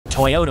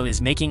Toyota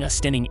is making a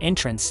stunning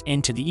entrance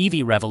into the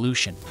EV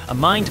revolution, a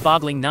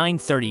mind-boggling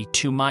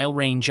 932-mile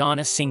range on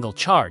a single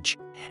charge.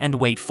 And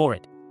wait for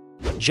it,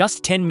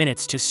 just 10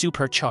 minutes to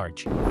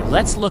supercharge.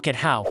 Let's look at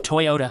how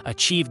Toyota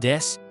achieved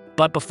this,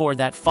 but before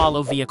that,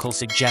 follow vehicle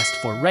suggest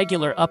for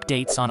regular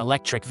updates on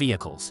electric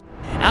vehicles.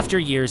 After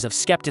years of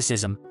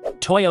skepticism,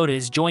 Toyota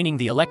is joining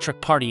the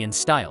electric party in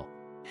style.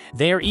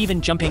 They're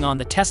even jumping on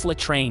the Tesla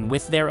train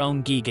with their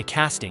own Giga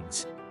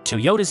castings.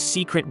 Toyota's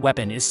secret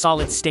weapon is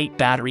solid-state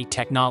battery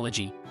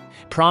technology,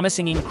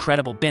 promising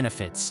incredible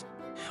benefits.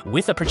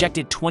 With a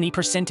projected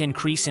 20%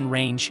 increase in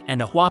range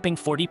and a whopping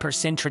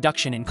 40%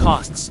 reduction in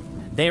costs,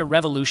 they're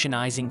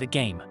revolutionizing the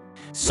game.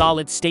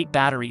 Solid-state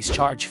batteries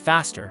charge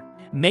faster,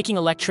 making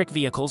electric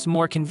vehicles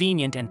more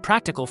convenient and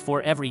practical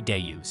for everyday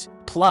use.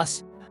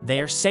 Plus,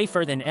 they're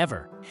safer than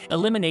ever,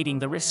 eliminating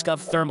the risk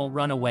of thermal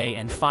runaway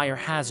and fire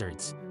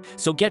hazards.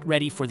 So get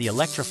ready for the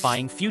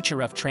electrifying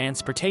future of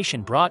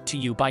transportation, brought to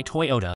you by Toyota.